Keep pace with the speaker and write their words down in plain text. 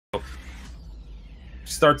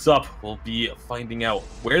starts up, we'll be finding out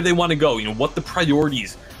where they want to go. You know, what the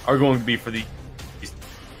priorities are going to be for the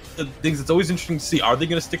things. It's always interesting to see. Are they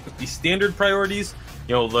going to stick with the standard priorities?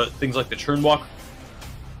 You know, the things like the Churnwalk,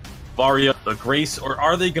 Varia, the Grace, or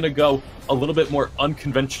are they going to go a little bit more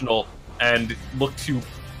unconventional and look to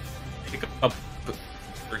pick up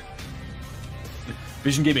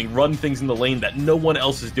Vision Gaming, run things in the lane that no one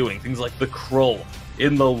else is doing? Things like the Krull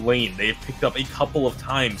in the lane, they've picked up a couple of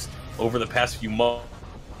times over the past few months,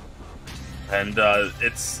 and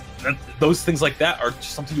those things like that are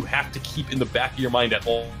just something you have to keep in the back of your mind at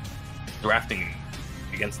all drafting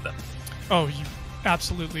against them. Oh, you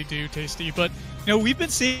absolutely do, Tasty. But you know, we've been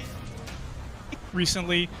seeing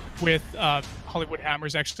recently with Hollywood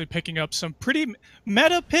Hammers actually picking up some pretty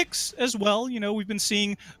meta picks as well. You know, we've been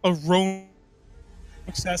seeing a Roam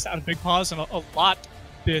success out of Big Paws and a lot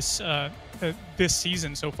this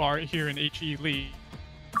season so far here in HE League.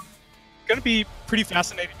 Going to be pretty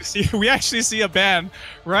fascinating to see. We actually see a ban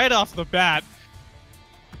right off the bat,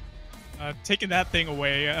 taking that thing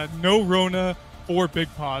away. No Rona for Big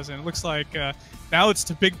Paws, and it looks like now it's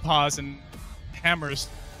to Big Paws and Hammers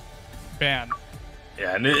ban.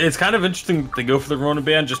 Yeah, and it's kind of interesting that they go for the Rona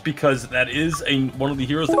ban, just because that is one of the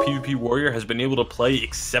heroes that PvP Warrior has been able to play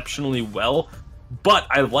exceptionally well. But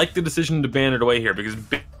I like the decision to ban it away here, because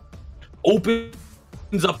it opens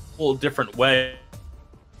up a whole different way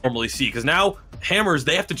normally see, because now Hammers,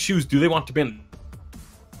 they have to choose, do they want to ban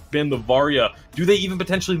the Varia? Do they even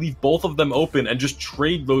potentially leave both of them open and just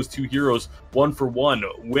trade those two heroes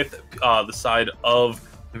 1-for-1 with the side of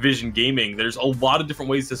Vision Gaming? There's a lot of different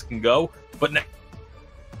ways this can go, but now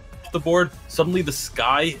off the board, suddenly the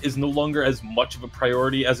Sky is no longer as much of a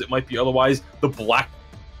priority as it might be otherwise. The Black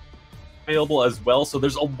available as well, so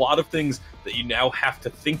there's a lot of things that you now have to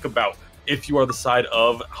think about if you are the side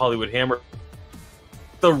of Hollywood Hammer.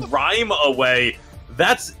 The Rhyme away,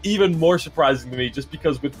 that's even more surprising to me, just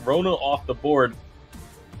because with Rona off the board,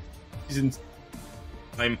 and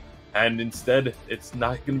instead it's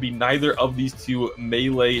not going to be neither of these two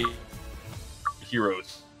melee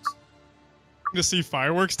heroes. To see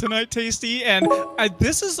fireworks tonight, Tasty, and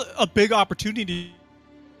this is a big opportunity.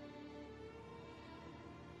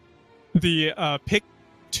 The pick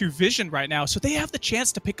to Vision right now, so they have the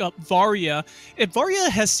chance to pick up Varia. And Varia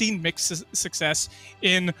has seen mixed success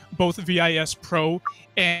in both VIS Pro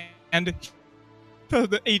and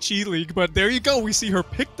the HE League, but there you go, we see her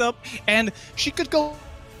picked up, and she could go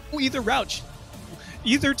either route.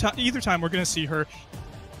 Either time we're going to see her.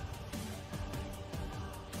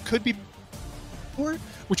 Could be,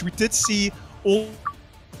 which we did see old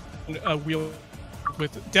wheel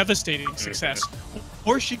with devastating success,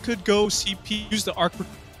 or she could go CP, use the arc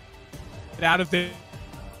out of the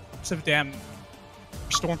damn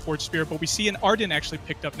Stormforge Spear. But we see an Arden actually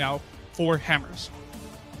picked up now for Hammers.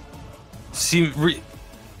 See,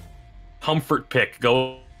 comfort pick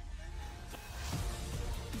go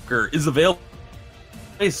is available.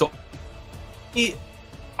 Okay, so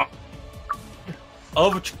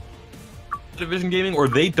of Vision Gaming, or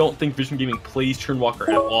they don't think Vision Gaming plays Churnwalker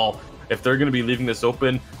at all. If they're going to be leaving this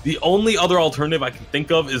open, the only other alternative I can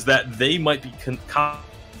think of is that they might be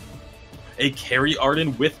a carry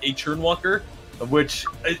Arden with a Churnwalker, which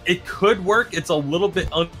it could work. It's a little bit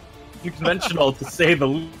unconventional to say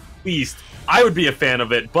the least. I would be a fan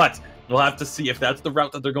of it, but we'll have to see if that's the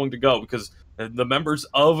route that they're going to go, because the members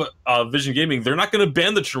of Vision Gaming, they're not going to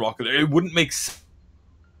ban the Churnwalker. It wouldn't make sense.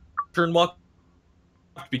 Churnwalker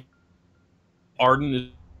to be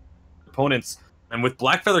Arden opponents. And with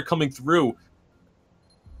Blackfeather coming through,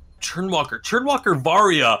 Churnwalker,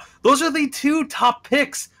 Varia, those are the two top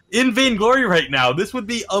picks in Vainglory right now. This would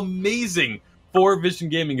be amazing for Vision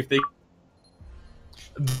Gaming if they're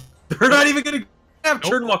not even going to have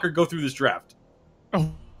Churnwalker go through this draft.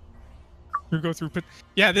 Oh, we go through, but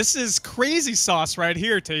yeah, this is crazy sauce right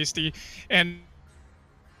here, Tasty, and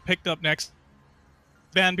picked up next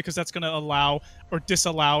ban, because that's going to allow or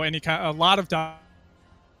disallow any kind, a lot of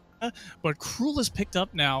but Cruel is picked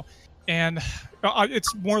up now, and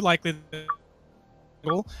it's more likely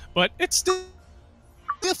but it's still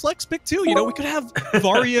a flex pick too. You know, we could have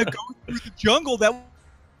Varia go through the jungle.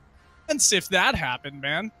 If that happened,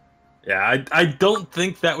 man. Yeah, I don't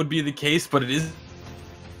think that would be the case, but it is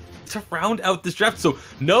to round out this draft. So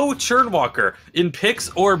no Churnwalker in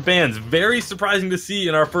picks or bans. Very surprising to see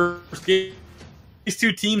in our first game. These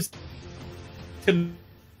two teams can,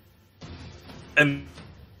 and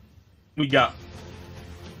we got,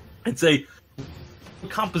 it's a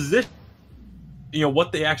composition, you know,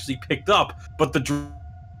 what they actually picked up, but the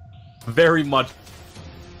very much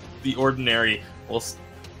the ordinary. We'll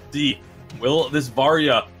see, will this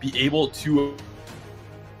Varia be able to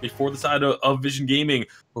before the side of Vision Gaming,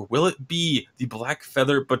 or will it be the Black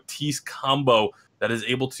Feather Batiste combo that is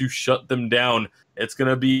able to shut them down? It's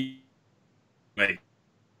gonna be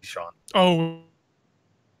Sean. Oh,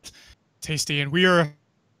 tasty, and we are,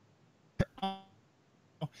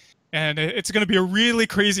 and it's going to be a really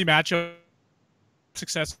crazy matchup.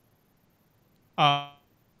 Success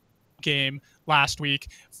game last week.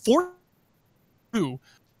 4-2.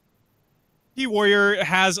 Warrior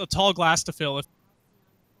has a tall glass to fill if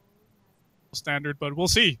standard, but we'll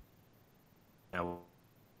see.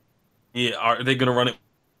 Yeah, are they going to run it?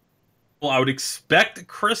 Well, I would expect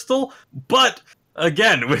Crystal, but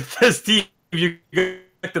again, with this team, you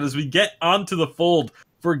expect that as we get onto the fold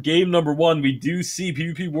for game number 1, we do see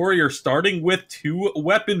PvP Warrior starting with 2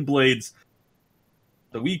 weapon blades.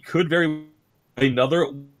 So we could very another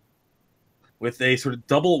with a sort of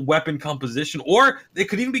double weapon composition, or they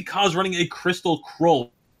could even be Kaz running a Crystal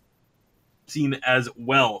Crow scene as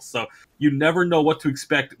well. So you never know what to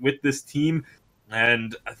expect with this team,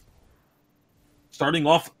 and starting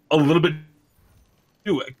off a little bit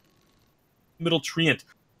middle treant.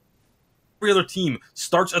 Every other team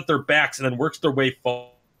starts at their backs and then works their way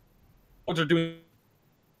forward. What they're doing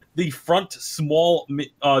the front small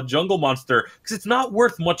jungle monster, because it's not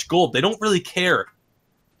worth much gold. They don't really care.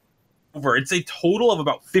 It's a total of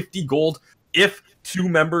about 50 gold if 2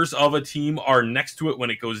 members of a team are next to it when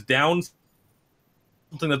it goes down.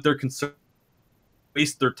 Something that they're concerned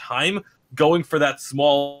waste their time going for that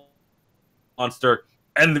small monster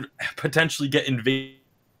and potentially get invaded.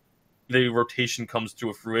 The rotation comes to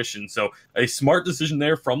a fruition. So a smart decision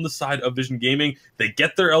there from the side of Vision Gaming. They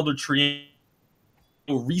get their Elder Tree,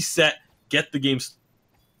 reset, get the game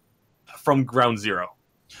from ground zero.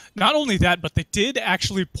 Not only that, but they did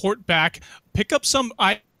actually port back, pick up some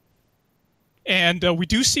and we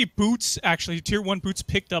do see boots, actually, tier 1 boots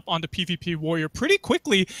picked up on the PvP Warrior pretty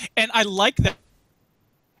quickly, and I like that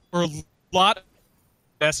for a lot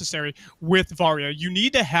necessary with Varia. You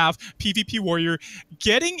need to have PvP Warrior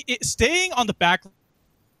staying on the back,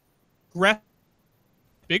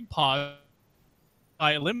 big pause,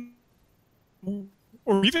 or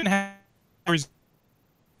even have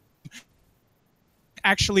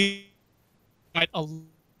actually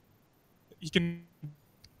you can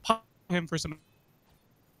pop him for some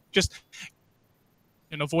just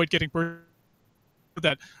and avoid getting burned.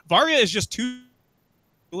 That Varia is just too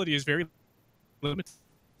ability is very limited.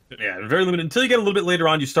 Yeah, very limited. Until you get a little bit later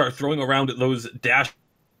on, you start throwing around those dash.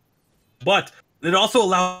 But it also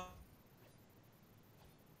allows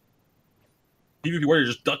PvP Warrior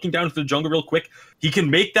just ducking down to the jungle real quick. He can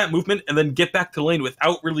make that movement and then get back to lane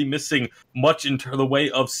without really missing much in the way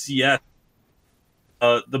of CS.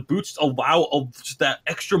 The boots allow just that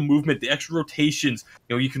extra movement, the extra rotations.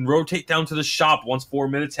 You know, you can rotate down to the shop once 4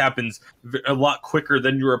 minutes happens a lot quicker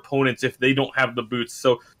than your opponents if they don't have the boots.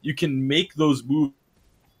 So you can make those moves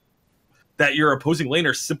that your opposing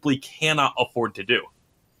laner simply cannot afford to do.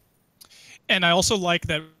 And I also like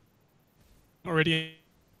that already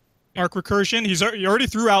arc recursion. He already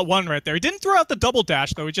threw out one right there. He didn't throw out the double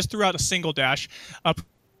dash, though. He just threw out a single dash.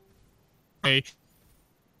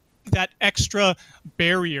 That extra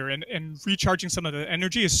barrier and recharging some of the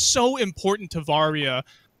energy is so important to Varia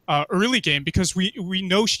early game, because we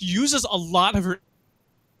know she uses a lot of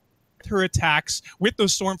her attacks with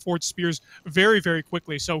those Stormforge spears very, very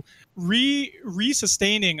quickly. So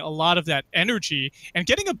re-sustaining a lot of that energy and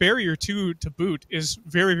getting a barrier to boot is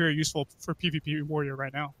very, very useful for PvP Warrior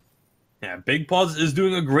right now. Yeah, Big Paws is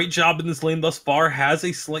doing a great job in this lane thus far, has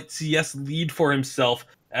a slight CS lead for himself.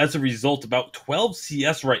 As a result, about 12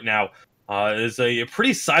 CS right now is a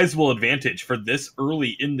pretty sizable advantage for this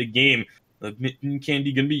early in the game. The Mitten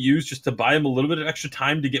Candy going to be used just to buy him a little bit of extra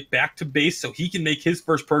time to get back to base so he can make his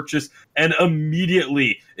first purchase and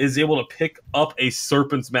immediately is able to pick up a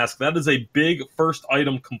Serpent's Mask. That is a big first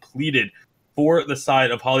item completed for the side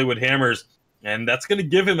of Hollywood Hammers, and that's going to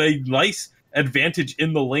give him a nice advantage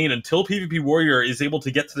in the lane until PvP Warrior is able to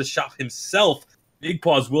get to the shop himself. Big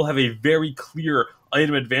Paws will have a very clear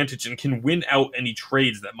item advantage and can win out any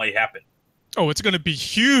trades that might happen. Oh, it's going to be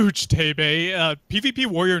huge, Tebe. PvP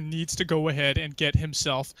Warrior needs to go ahead and get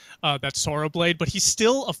himself that Sora Blade, but he's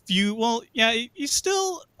still he's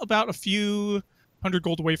still about a few 100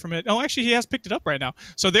 gold away from it. Oh, actually, he has picked it up right now.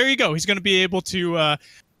 So there you go. He's going to be able to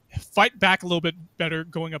fight back a little bit better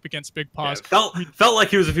going up against Big Paws. Yeah, felt like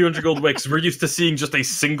he was a few 100 gold away, because we're used to seeing just a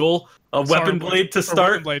single weapon blade to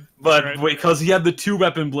start. But right, because he had the 2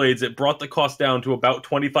 weapon blades, it brought the cost down to about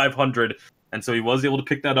 2,500. And so he was able to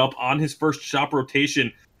pick that up on his first shop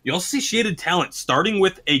rotation. You also see Shaded Talent starting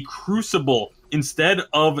with a Crucible instead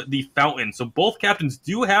of the Fountain. So both captains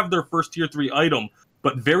do have their first tier 3 item,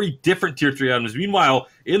 but very different tier 3 items. Meanwhile,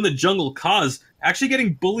 in the jungle, Kaz actually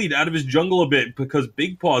getting bullied out of his jungle a bit because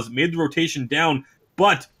Big Paws made the rotation down,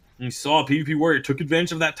 but you saw PvP Warrior took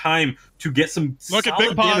advantage of that time to get some Look at Big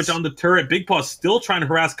solid Paws. damage on the turret. Big Paws still trying to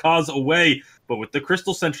harass Kaz away, but with the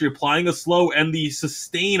Crystal Sentry applying a slow and the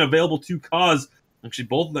sustain available to Kaz, actually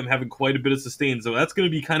both of them having quite a bit of sustain, so that's going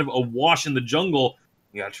to be kind of a wash in the jungle.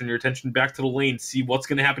 You gotta turn your attention back to the lane, see what's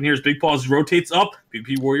going to happen here as Big Paws rotates up.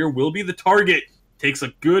 PvP Warrior will be the target, takes a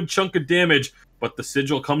good chunk of damage, but the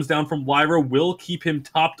sigil comes down from Lyra, will keep him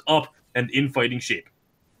topped up and in fighting shape.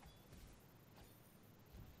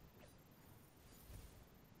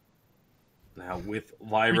 Now with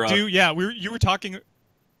Lyra... you were talking...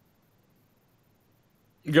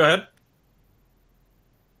 Go ahead.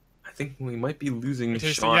 I think we might be losing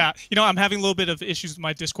Sean. Yeah, I'm having a little bit of issues with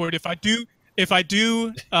my Discord. If I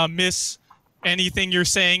do miss anything you're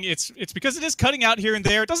saying, it's because it is cutting out here and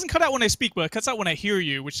there. It doesn't cut out when I speak, but it cuts out when I hear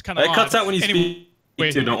you, which is kind of odd. It cuts out when you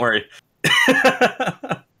speak too, don't worry.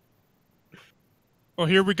 Well,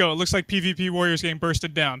 here we go. It looks like PvP Warrior's getting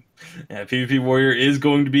bursted down. Yeah, PvP Warrior is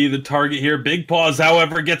going to be the target here. Big Paws,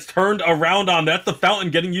 however, gets turned around on. That's the fountain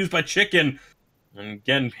getting used by Chicken. And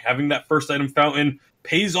again, having that first item fountain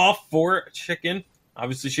pays off for Chicken.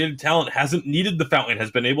 Obviously, Shaded Talent hasn't needed the fountain, has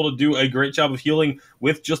been able to do a great job of healing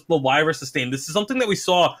with just the Lyra sustain. This is something that we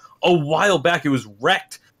saw a while back. It was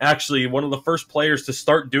Wrecked, actually, one of the first players to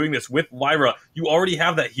start doing this with Lyra. You already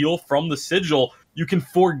have that heal from the sigil. You can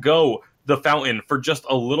forego the fountain for just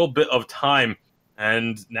a little bit of time,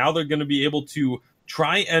 and now they're going to be able to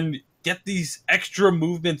try and get these extra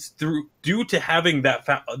movements through due to having that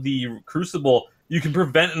the Crucible. You can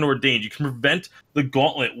prevent an Ordained. You can prevent the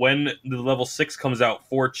Gauntlet when the level 6 comes out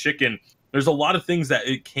for Chicken. There's a lot of things that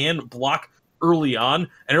it can block early on,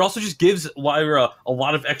 and it also just gives Lyra a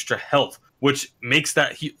lot of extra health, which makes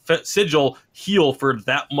that sigil heal for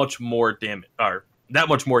that much more damage, or that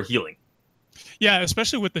much more healing. Yeah,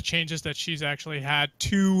 especially with the changes that she's actually had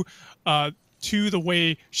to the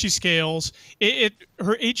way she scales.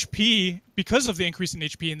 Her HP, because of the increase in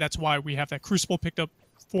HP, and that's why we have that Crucible picked up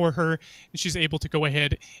for her, and she's able to go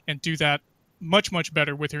ahead and do that much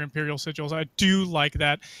better with her Imperial Sigils. I do like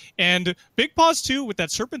that. And Big Paws too, with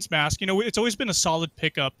that Serpent's Mask, it's always been a solid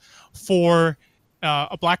pickup for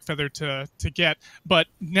a Black Feather to get, but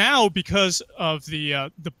now because of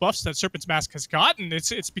the buffs that Serpent's Mask has gotten,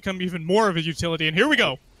 it's become even more of a utility. And here we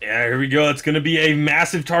go. Yeah, here we go. It's going to be a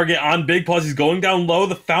massive target on Big Paws. He's going down low.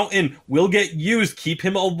 The fountain will get used, keep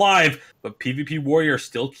him alive, but PvP Warrior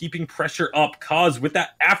still keeping pressure up. Kaz with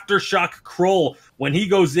that Aftershock Kroll, when he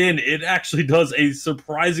goes in, it actually does a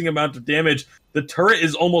surprising amount of damage. The turret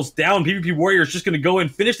is almost down. PvP Warrior is just going to go and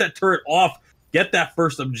finish that turret off, get that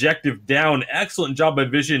first objective down. Excellent job by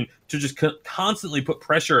Vision to just constantly put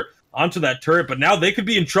pressure onto that turret, but now they could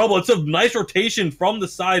be in trouble. It's a nice rotation from the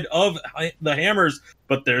side of the Hammers,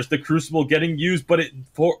 but there's the Crucible getting used, but it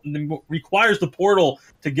requires the portal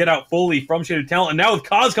to get out fully from Shaded Talent. And now with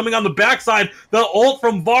Kaz coming on the backside, the ult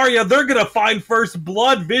from Varya, they're going to find first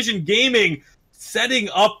blood. Vision Gaming setting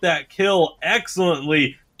up that kill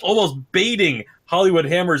excellently, almost baiting Hollywood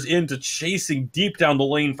Hammers into chasing deep down the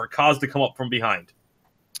lane for Kaz to come up from behind.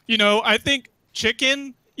 I think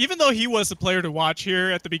Chicken, even though he was the player to watch here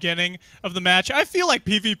at the beginning of the match, I feel like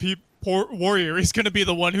PvP Warrior is going to be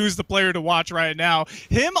the one who's the player to watch right now.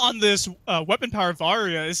 Him on this weapon power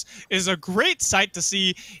Varya is a great sight to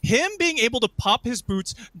see. Him being able to pop his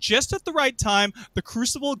boots just at the right time, the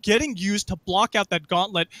Crucible getting used to block out that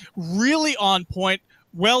Gauntlet, really on point.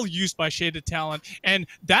 Well used by Shaded Talent, and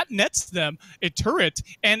that nets them a turret.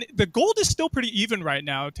 And the gold is still pretty even right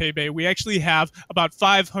now, Tebe. We actually have about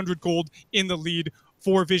 500 gold in the lead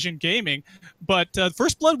for Vision Gaming, but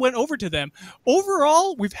First Blood went over to them.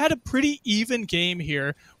 Overall, we've had a pretty even game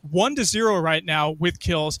here, 1-0 right now with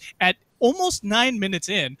kills at almost 9 minutes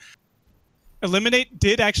in. Eliminate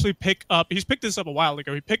did actually pick up, he's picked this up a while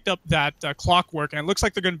ago, he picked up that Clockwork, and it looks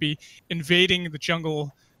like they're going to be invading the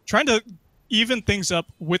jungle, trying to even things up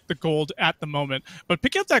with the gold at the moment. But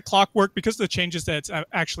picking up that Clockwork, because of the changes that it's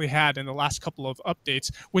actually had in the last couple of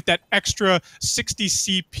updates, with that extra 60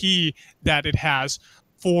 CP that it has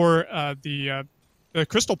for the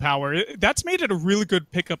crystal power, that's made it a really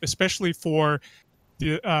good pickup, especially for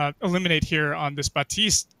the Eliminate here on this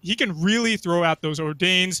Baptiste. He can really throw out those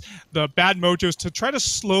Ordains, the bad mojos, to try to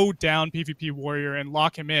slow down PvP Warrior and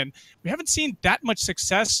lock him in. We haven't seen that much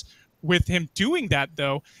success with him doing that,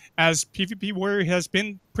 though, as PvP Warrior has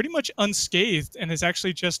been pretty much unscathed and has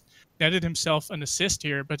actually just netted himself an assist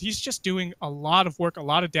here. But he's just doing a lot of work, a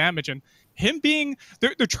lot of damage, and him being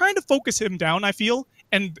they're trying to focus him down, I feel,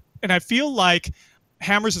 and I feel like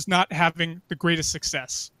Hammers is not having the greatest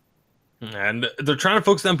success. And they're trying to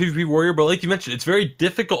focus on PvP Warrior, but like you mentioned, it's very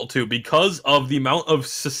difficult to because of the amount of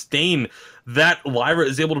sustain that Lyra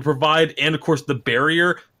is able to provide, and of course the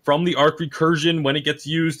barrier from the arc recursion when it gets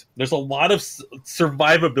used. There's a lot of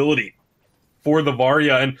survivability for the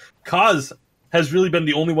Varia, and Kaz has really been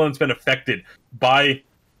the only one that's been affected by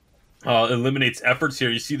eliminates efforts here.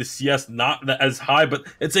 You see the CS not as high, but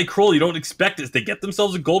it's a Kroll. You don't expect it. They get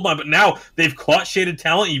themselves a gold mine, but now they've caught Shaded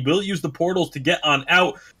Talent. He will use the portals to get on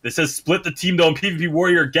out. This has split the team, though, and PvP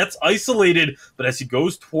Warrior gets isolated, but as he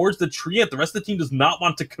goes towards the Treant, the rest of the team does not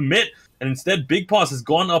want to commit, and instead Big Paws has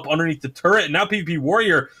gone up underneath the turret, and now PvP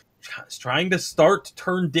Warrior is trying to start to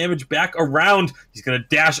turn damage back around. He's going to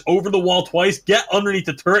dash over the wall twice, get underneath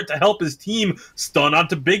the turret to help his team, stun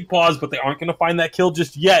onto Big Paws, but they aren't going to find that kill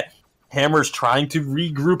just yet. Hammer's trying to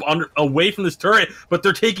regroup away from this turret, but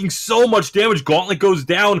they're taking so much damage. Gauntlet goes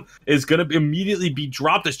down, is going to immediately be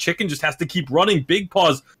dropped as Chicken just has to keep running. Big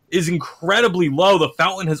Paws is incredibly low. The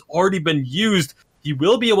fountain has already been used. He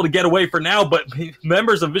will be able to get away for now, but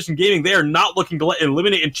members of Vision Gaming, they are not looking to let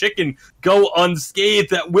Eliminate and Chicken go unscathed.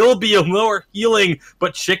 That will be a lower healing,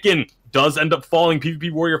 but Chicken does end up falling.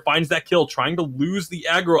 PvP Warrior finds that kill, trying to lose the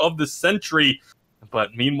aggro of the Sentry.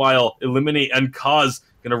 But meanwhile, Eliminate and Kaz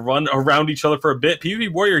gonna run around each other for a bit.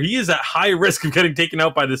 PvP Warrior, he is at high risk of getting taken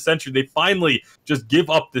out by the Sentry. They finally just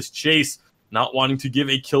give up this chase, not wanting to give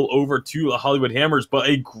a kill over to the Hollywood Hammers, but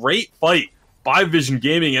a great fight by Vision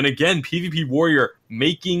Gaming. And again, PvP Warrior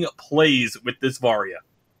making plays with this Varia.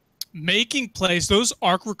 Making plays. Those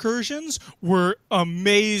arc recursions were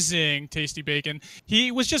amazing, Tasty Bacon.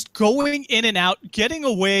 He was just going in and out, getting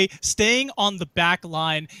away, staying on the back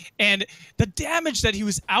line, and the damage that he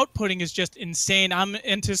was outputting is just insane. I'm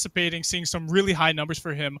anticipating seeing some really high numbers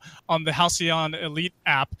for him on the Halcyon Elite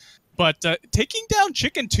app. But taking down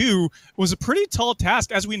Chicken 2 was a pretty tall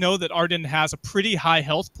task, as we know that Arden has a pretty high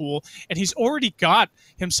health pool, and he's already got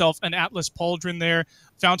himself an Atlas Pauldron there,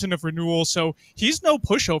 Fountain of Renewal, so he's no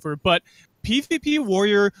pushover. But PvP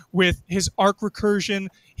Warrior with his arc recursion,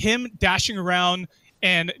 him dashing around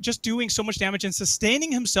and just doing so much damage and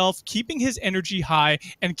sustaining himself, keeping his energy high,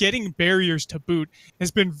 and getting barriers to boot has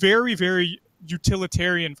been very, very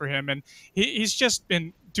utilitarian for him, and he's just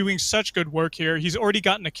been doing such good work here. He's already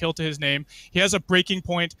gotten a kill to his name. He has a breaking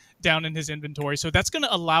point down in his inventory, so that's going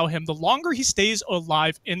to allow him, the longer he stays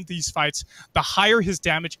alive in these fights, the higher his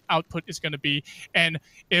damage output is going to be. And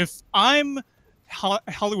if I'm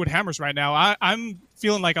Hollywood Hammers right now, I'm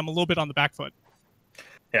feeling like I'm a little bit on the back foot.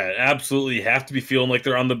 Yeah, absolutely have to be feeling like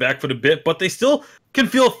they're on the back foot a bit, but they still can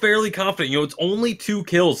feel fairly confident. You know, it's only 2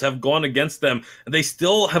 kills have gone against them, and they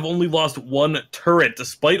still have only lost 1 turret,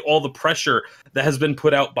 despite all the pressure that has been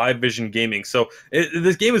put out by Vision Gaming. So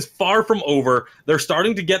this game is far from over. They're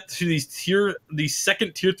starting to get to these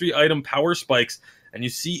second tier 3 item power spikes, and you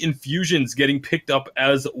see infusions getting picked up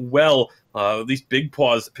as well. At least Big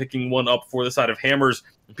Paws picking one up for the side of Hammers.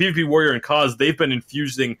 PvP Warrior and Kaz, they've been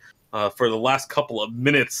infusing for the last couple of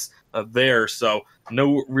minutes there, so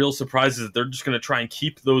no real surprises. They're just going to try and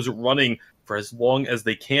keep those running for as long as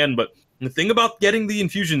they can. But the thing about getting the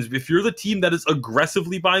infusions, if you're the team that is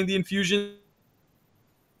aggressively buying the infusion,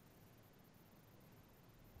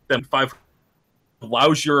 then 5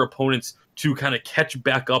 allows your opponents to kind of catch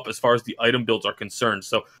back up as far as the item builds are concerned.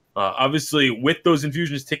 So obviously with those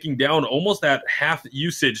infusions ticking down almost at half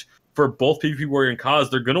usage for both PvP Warrior and Kaz,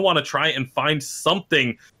 they're going to want to try and find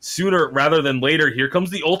something sooner rather than later. Here comes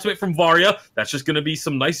the ultimate from Varia. That's just going to be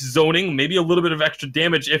some nice zoning, maybe a little bit of extra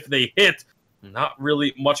damage if they hit. Not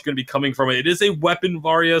really much going to be coming from it. It is a weapon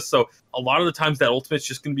Varia, so a lot of the times that ultimate's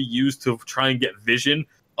just going to be used to try and get vision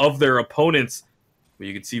of their opponents. But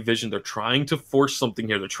you can see Vision, they're trying to force something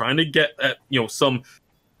here. They're trying to get some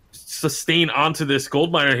sustain onto this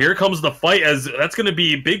gold miner. Here comes the fight, as that's going to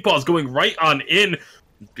be Big Paws going right on in.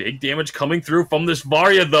 Big damage coming through from this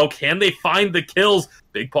Varia, though. Can they find the kills?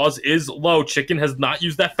 Big Paws is low. Chicken has not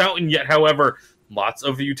used that fountain yet, however. Lots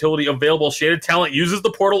of utility available. Shaded Talent uses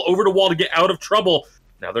the portal over the wall to get out of trouble.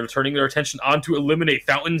 Now they're turning their attention on to Eliminate.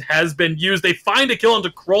 Fountain has been used. They find a kill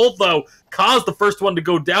onto Kroll, though. Kaz the first one to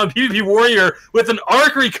go down. PvP Warrior with an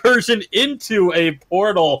arc recursion into a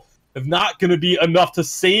portal. If not going to be enough to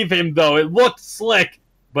save him, though. It looked slick,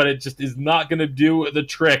 but it just is not going to do the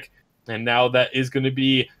trick. And now that is going to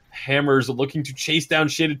be Hammers looking to chase down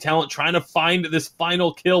Shaded Talent, trying to find this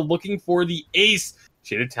final kill, looking for the ace.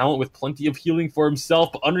 Shaded Talent with plenty of healing for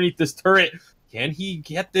himself, but underneath this turret, can he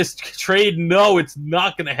get this trade? No, it's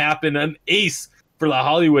not going to happen. An ace for the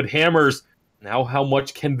Hollywood Hammers. Now how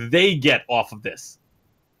much can they get off of this?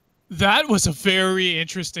 That was a very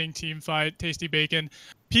interesting team fight, Tasty Bacon.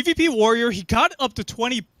 PvP Warrior, he got up to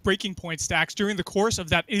 20 breaking point stacks during the course of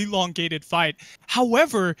that elongated fight.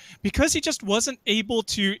 However, because he just wasn't able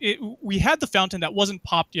to, we had the fountain that wasn't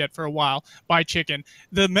popped yet for a while by Chicken.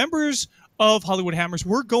 The members of Hollywood Hammers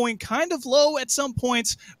were going kind of low at some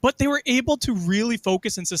points, but they were able to really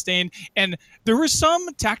focus and sustain. And there were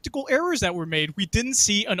some tactical errors that were made. We didn't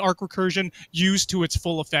see an arc recursion used to its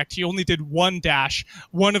full effect. He only did one dash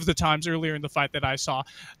one of the times earlier in the fight that I saw.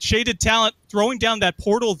 Shaded Talent throwing down that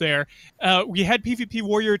portal there. We had PvP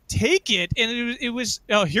Warrior take it, and it was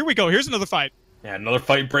oh, here we go. Here's another fight. Yeah, another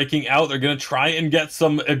fight breaking out. They're going to try and get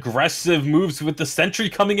some aggressive moves with the Sentry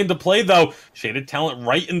coming into play, though. Shaded Talent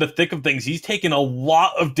right in the thick of things. He's taken a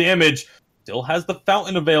lot of damage. Still has the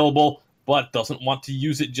Fountain available, but doesn't want to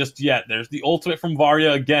use it just yet. There's the ultimate from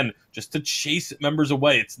Varya again, just to chase members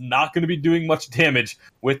away. It's not going to be doing much damage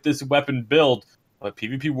with this weapon build. But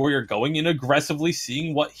PvP Warrior going in aggressively,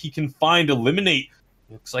 seeing what he can find, eliminate.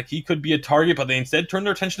 Looks like he could be a target, but they instead turn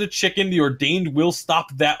their attention to Chicken. The Ordained will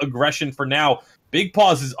stop that aggression for now. Big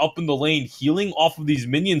Paws is up in the lane, healing off of these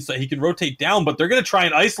minions so he can rotate down, but they're going to try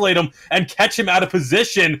and isolate him and catch him out of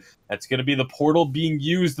position. That's going to be the portal being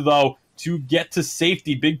used, though, to get to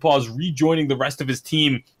safety. Big Paws rejoining the rest of his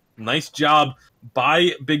team. Nice job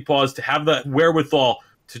by Big Paws to have the wherewithal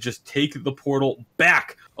to just take the portal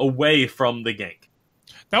back away from the gank.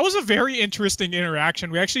 That was a very interesting interaction.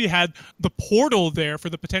 We actually had the portal there for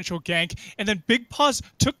the potential gank, and then Big Paws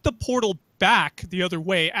took the portal back the other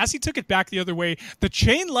way. As he took it back the other way, the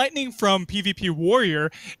chain lightning from PvP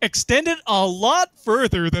Warrior extended a lot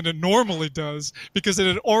further than it normally does because it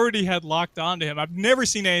had already had locked onto him. I've never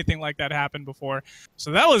seen anything like that happen before.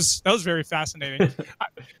 So that was very fascinating.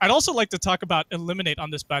 I'd also like to talk about Eliminate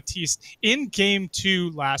on this Baptiste. In Game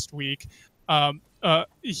 2 last week,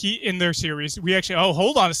 he in their series, we actually, oh,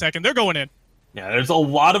 hold on a second, they're going in. Yeah, there's a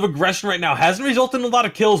lot of aggression right now. Hasn't resulted in a lot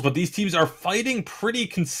of kills, but these teams are fighting pretty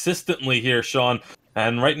consistently here, Sean.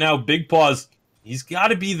 And right now, Big Paws, he's got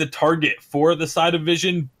to be the target for the side of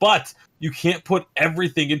Vision, but you can't put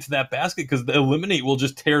everything into that basket because the Eliminate will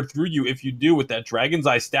just tear through you if you do with that Dragon's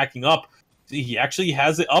Eye stacking up. See, he actually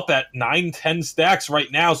has it up at 9-10 stacks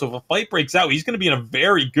right now, so if a fight breaks out, he's going to be in a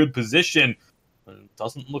very good position. It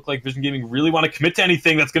doesn't look like Vision Gaming really want to commit to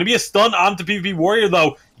anything. That's going to be a stun onto PvP Warrior,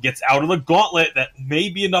 though. He gets out of the gauntlet. That may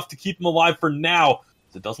be enough to keep him alive for now.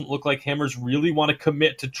 It doesn't look like Hammers really want to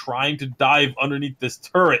commit to trying to dive underneath this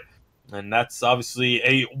turret. And that's obviously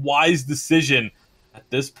a wise decision at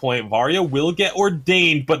this point. Varya will get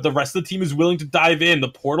Ordained, but the rest of the team is willing to dive in. The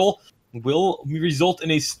portal will result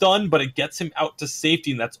in a stun, but it gets him out to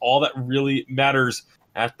safety, and that's all that really matters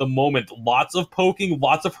at the moment. Lots of poking,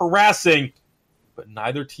 lots of harassing, but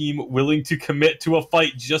neither team willing to commit to a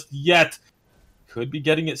fight just yet. Could be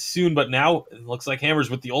getting it soon, but now it looks like Hammers,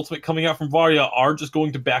 with the ultimate coming out from Varya, are just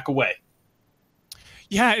going to back away.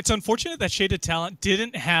 Yeah, it's unfortunate that Shaded Talent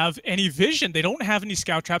didn't have any vision. They don't have any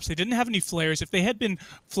scout traps. They didn't have any flares. If they had been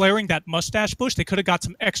flaring that mustache bush, they could have got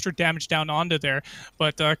some extra damage down onto there.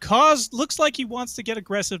 But Kaz looks like he wants to get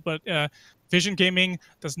aggressive, but Vision Gaming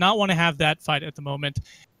does not want to have that fight at the moment.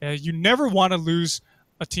 You never want to lose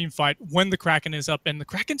a team fight when the Kraken is up, and the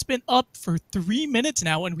Kraken's been up for 3 minutes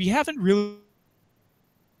now, and we haven't really...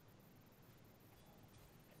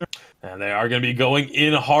 And they are going to be going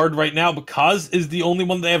in hard right now because is the only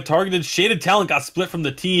one they have targeted. Shaded Talent got split from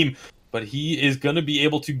the team, but he is going to be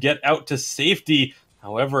able to get out to safety.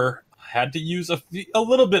 However, had to use a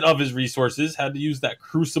little bit of his resources, had to use that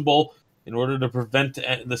Crucible in order to prevent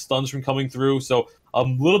the stuns from coming through. So a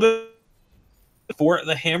little bit for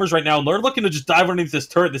the Hammers right now, and they're looking to just dive underneath this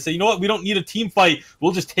turret. They say, you know what, we don't need a team fight.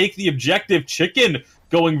 We'll just take the objective. Chicken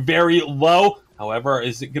going very low. However,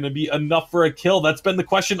 is it going to be enough for a kill? That's been the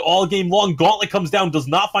question all game long. Gauntlet comes down, does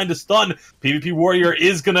not find a stun. PvP Warrior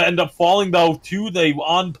is going to end up falling, though, to the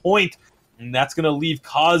on point. And that's going to leave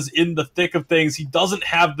Kaz in the thick of things. He doesn't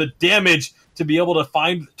have the damage to be able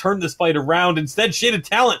to turn this fight around. Instead, Shaded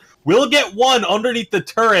Talent will get one underneath the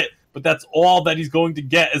turret, but that's all that he's going to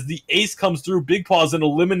get as the ace comes through. Big Paws and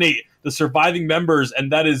eliminate the surviving members,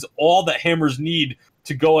 and that is all that Hammers need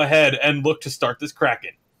to go ahead and look to start this Kraken.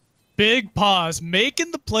 Big Paws making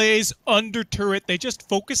the plays under turret. They just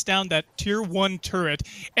focused down that tier 1 turret.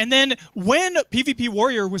 And then when PvP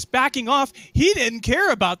Warrior was backing off, he didn't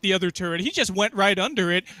care about the other turret. He just went right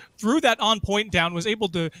under it, threw that on point down, was able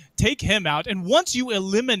to take him out. And once you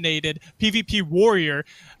eliminated PvP Warrior,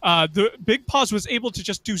 the Big Paws was able to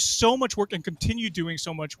just do so much work and continue doing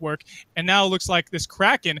so much work. And now it looks like this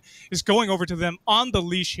Kraken is going over to them on the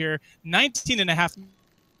leash here. 19.5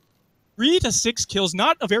 3 to 6 kills,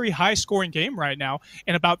 not a very high scoring game right now,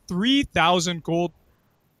 and about 3,000 gold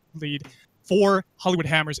lead for Hollywood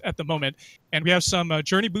Hammers at the moment. And we have some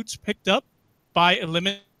journey boots picked up by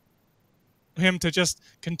eliminating him to just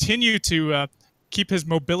continue to keep his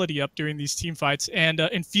mobility up during these team fights. And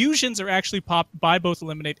infusions are actually popped by both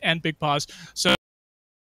Eliminate and Big Paws. So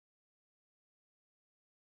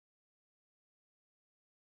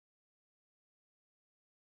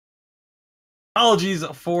apologies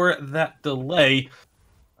for that delay.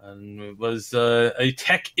 And it was a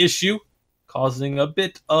tech issue causing a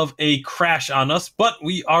bit of a crash on us, but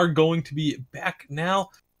we are going to be back now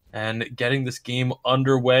and getting this game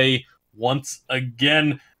underway once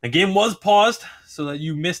again. The game was paused so that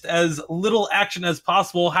you missed as little action as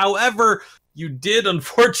possible. However, you did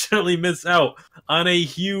unfortunately miss out on a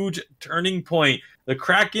huge turning point. The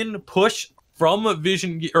Kraken push from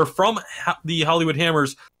the Hollywood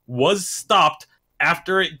Hammers was stopped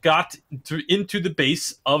after it got into the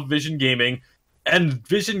base of Vision Gaming, and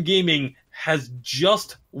Vision Gaming has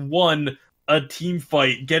just won a team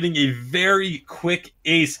fight, getting a very quick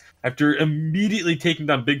ace after immediately taking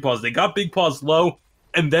down Big Paws. They got Big Paws low,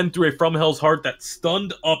 and then threw a From Hell's Heart that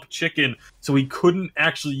stunned up Chicken, so he couldn't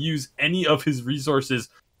actually use any of his resources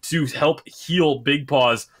to help heal Big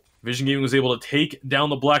Paws. Vision Gaming was able to take down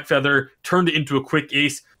the Black Feather, turned it into a quick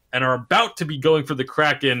ace, and are about to be going for the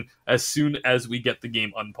Kraken as soon as we get the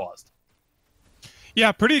game unpaused.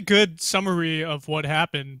 Yeah, pretty good summary of what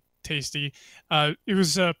happened, Tasty. It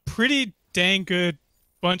was a pretty dang good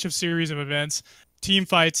bunch of series of events, team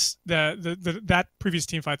fights, that previous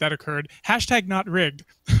team fight that occurred. Hashtag not rigged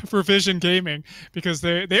for Vision Gaming, because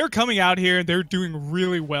they're coming out here and they're doing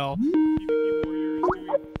really well. PvP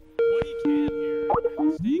Warrior is doing what he can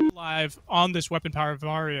here, staying alive on this weapon power of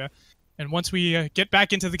Varia. And once we get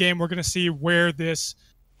back into the game, we're going to see where this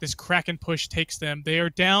Kraken push takes them. They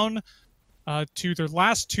are down to their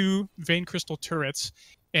last 2 Vein Crystal turrets,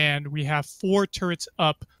 and we have 4 turrets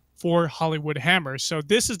up for Hollywood Hammers. So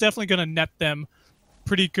this is definitely going to net them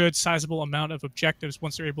pretty good, sizable amount of objectives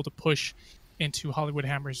once they're able to push into Hollywood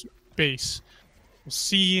Hammers' base. We'll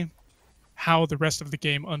see how the rest of the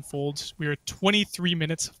game unfolds. We are 23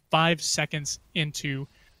 minutes, 5 seconds into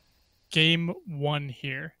Game 1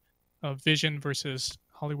 here of Vision versus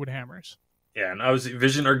Hollywood Hammers. Yeah, and obviously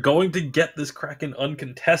Vision are going to get this Kraken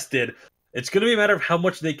uncontested. It's going to be a matter of how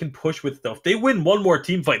much they can push with stuff. If they win one more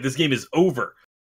team fight, this game is over.